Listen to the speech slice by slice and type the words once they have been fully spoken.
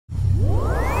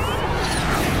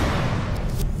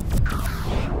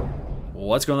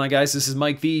What's going on, guys? This is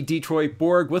Mike V. Detroit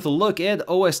Borg with a look at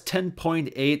OS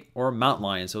 10.8 or Mountain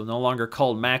Lion. So no longer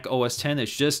called Mac OS 10,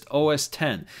 it's just OS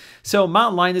 10. So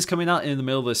Mountain Lion is coming out in the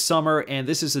middle of the summer, and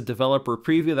this is a developer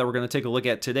preview that we're going to take a look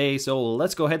at today. So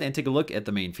let's go ahead and take a look at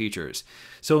the main features.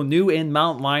 So new in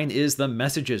Mountain Lion is the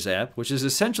Messages app, which is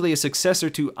essentially a successor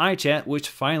to iChat, which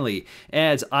finally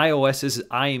adds iOS's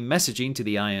iMessaging to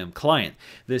the IM client.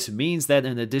 This means that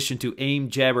in addition to AIM,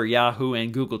 Jabber, Yahoo,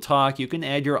 and Google Talk, you can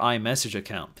add your iMessage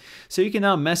account. So you can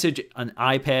now message an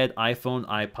iPad, iPhone,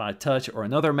 iPod Touch, or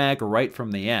another Mac right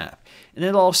from the app. And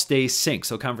it all stays synced,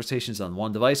 so conversations on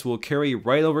one device will carry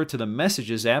right over to the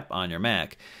Messages app on your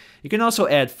Mac. You can also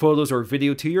add photos or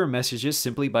video to your messages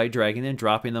simply by dragging and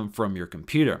dropping them from your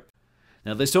computer.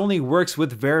 Now, this only works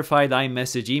with verified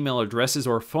iMessage email addresses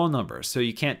or phone numbers, so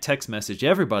you can't text message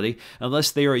everybody unless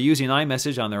they are using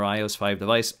iMessage on their iOS 5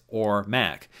 device or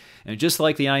Mac. And just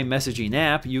like the iMessaging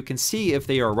app, you can see if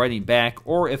they are writing back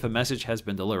or if a message has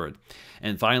been delivered.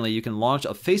 And finally, you can launch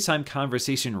a FaceTime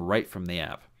conversation right from the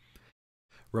app.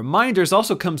 Reminders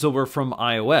also comes over from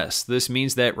iOS. This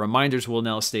means that reminders will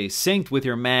now stay synced with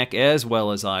your Mac as well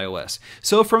as iOS.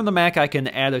 So from the Mac, I can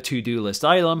add a to-do list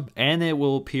item and it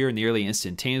will appear nearly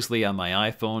instantaneously on my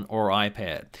iPhone or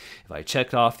iPad. If I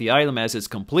check off the item as it's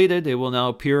completed, it will now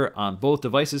appear on both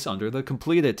devices under the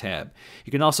Completed tab.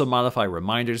 You can also modify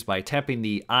reminders by tapping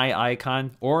the eye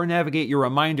icon or navigate your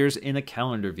reminders in a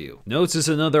calendar view. Notes is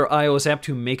another iOS app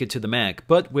to make it to the Mac,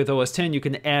 but with OS X, you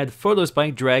can add photos by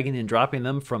dragging and dropping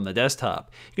them from the desktop.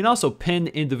 You can also pin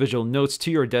individual notes to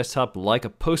your desktop like a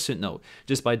post-it note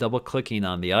just by double-clicking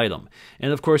on the item.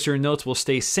 And of course, your notes will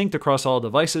stay synced across all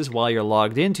devices while you're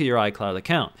logged into your iCloud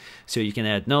account. So you can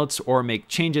add notes or make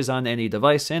changes on any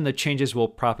device, and the changes will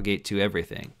propagate to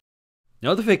everything.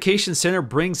 Notification Center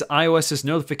brings iOS's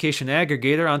notification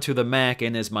aggregator onto the Mac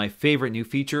and is my favorite new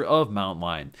feature of Mountain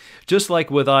Lion. Just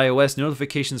like with iOS,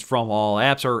 notifications from all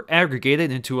apps are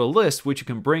aggregated into a list which you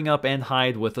can bring up and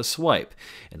hide with a swipe.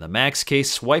 In the Mac's case,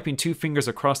 swiping 2 fingers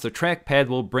across the trackpad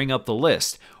will bring up the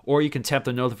list, or you can tap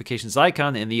the notifications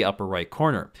icon in the upper right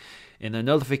corner. In the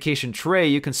notification tray,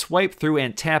 you can swipe through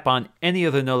and tap on any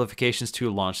of the notifications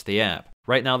to launch the app.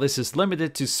 Right now, this is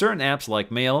limited to certain apps like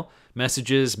Mail,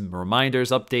 Messages, Reminders,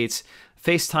 Updates,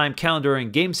 FaceTime, Calendar,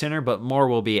 and Game Center, but more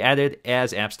will be added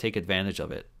as apps take advantage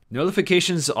of it.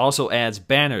 Notifications also adds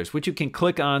banners, which you can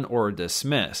click on or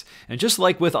dismiss. And just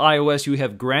like with iOS, you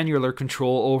have granular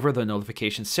control over the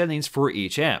notification settings for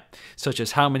each app, such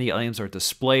as how many items are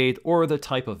displayed or the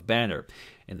type of banner.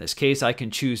 In this case, I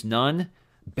can choose none,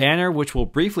 banner, which will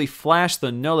briefly flash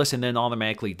the notice and then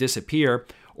automatically disappear,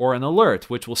 or an alert,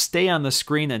 which will stay on the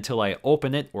screen until I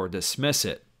open it or dismiss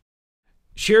it.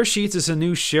 Share Sheets is a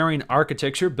new sharing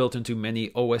architecture built into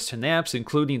many OS X apps,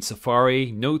 including Safari,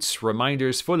 Notes,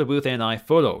 Reminders, Photo Booth, and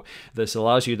iPhoto. This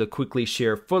allows you to quickly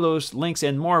share photos, links,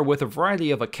 and more with a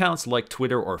variety of accounts like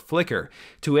Twitter or Flickr.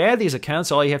 To add these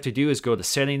accounts, all you have to do is go to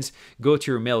Settings, go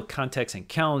to your Mail, Contacts, and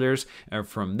Calendars, and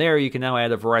from there you can now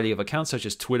add a variety of accounts such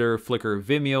as Twitter, Flickr,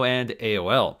 Vimeo, and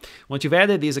AOL. Once you've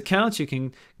added these accounts, you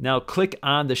can now click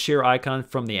on the share icon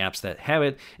from the apps that have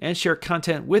it and share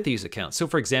content with these accounts. So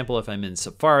for example, if I'm in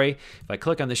Safari, if I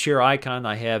click on the share icon,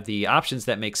 I have the options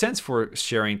that make sense for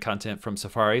sharing content from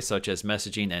Safari, such as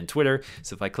messaging and Twitter.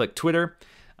 So if I click Twitter,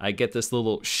 I get this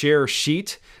little share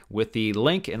sheet with the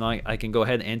link, and I can go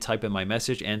ahead and type in my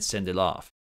message and send it off.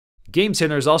 Game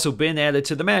Center has also been added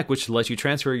to the Mac, which lets you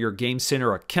transfer your Game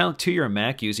Center account to your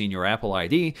Mac using your Apple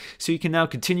ID, so you can now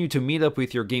continue to meet up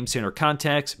with your Game Center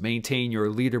contacts, maintain your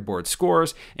leaderboard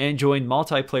scores, and join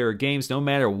multiplayer games no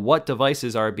matter what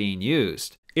devices are being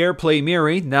used. Airplay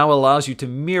Mirroring now allows you to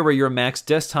mirror your Mac's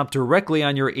desktop directly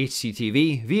on your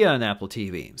HDTV via an Apple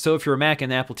TV. So if your Mac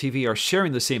and Apple TV are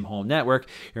sharing the same home network,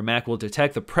 your Mac will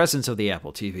detect the presence of the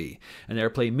Apple TV. An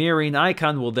Airplay Mirroring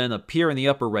icon will then appear in the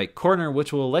upper right corner,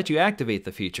 which will let you activate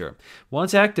the feature.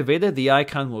 Once activated, the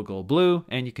icon will go blue,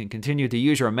 and you can continue to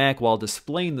use your Mac while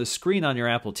displaying the screen on your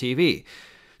Apple TV.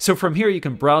 So from here, you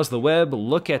can browse the web,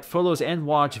 look at photos, and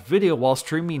watch video while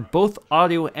streaming both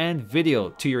audio and video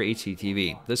to your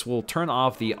HDTV. This will turn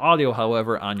off the audio,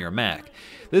 however, on your Mac.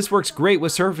 This works great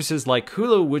with services like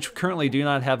Hulu, which currently do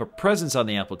not have a presence on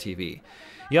the Apple TV.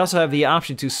 You also have the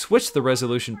option to switch the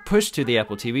resolution pushed to the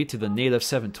Apple TV to the native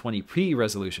 720p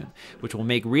resolution, which will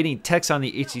make reading text on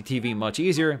the HDTV much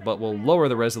easier, but will lower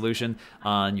the resolution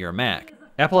on your Mac.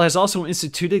 Apple has also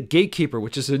instituted Gatekeeper,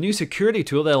 which is a new security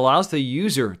tool that allows the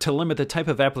user to limit the type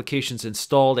of applications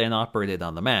installed and operated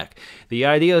on the Mac. The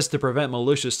idea is to prevent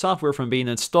malicious software from being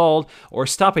installed or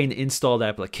stopping installed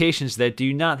applications that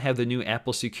do not have the new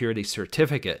Apple Security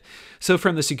Certificate. So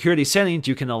from the security settings,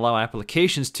 you can allow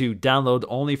applications to download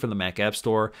only from the Mac App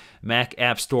Store, Mac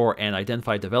App Store, and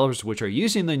identify developers which are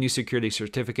using the new security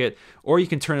certificate, or you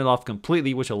can turn it off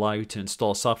completely, which allow you to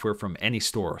install software from any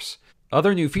stores.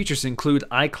 Other new features include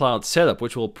Icloud Setup,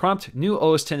 which will prompt new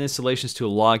OS X installations to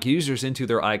log users into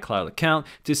their iCloud account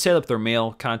to set up their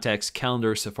mail, contacts,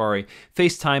 calendar, Safari,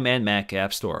 FaceTime, and Mac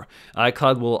App Store.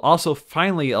 iCloud will also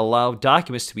finally allow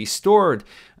documents to be stored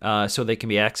so they can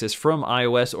be accessed from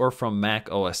iOS or from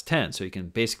Mac OS X. So you can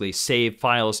basically save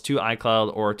files to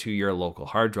iCloud or to your local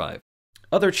hard drive.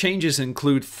 Other changes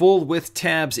include full width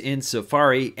tabs in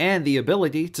Safari and the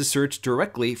ability to search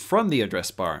directly from the address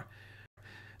bar.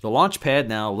 The Launchpad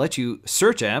now lets you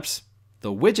search apps.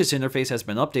 The Widgets interface has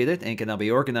been updated and can now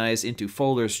be organized into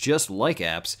folders just like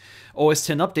apps. OS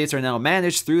X updates are now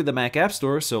managed through the Mac App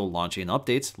Store, so launching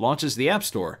updates launches the App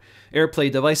Store.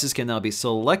 AirPlay devices can now be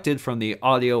selected from the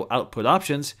audio output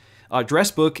options.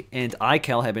 Address Book and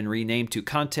iCal have been renamed to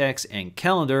Contacts and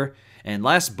Calendar. And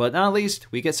last but not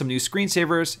least, we get some new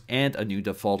screensavers and a new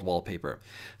default wallpaper.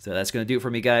 So that's going to do it for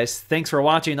me, guys. Thanks for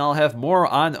watching. I'll have more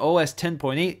on OS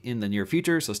 10.8 in the near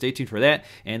future, so stay tuned for that.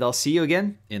 And I'll see you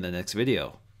again in the next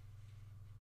video.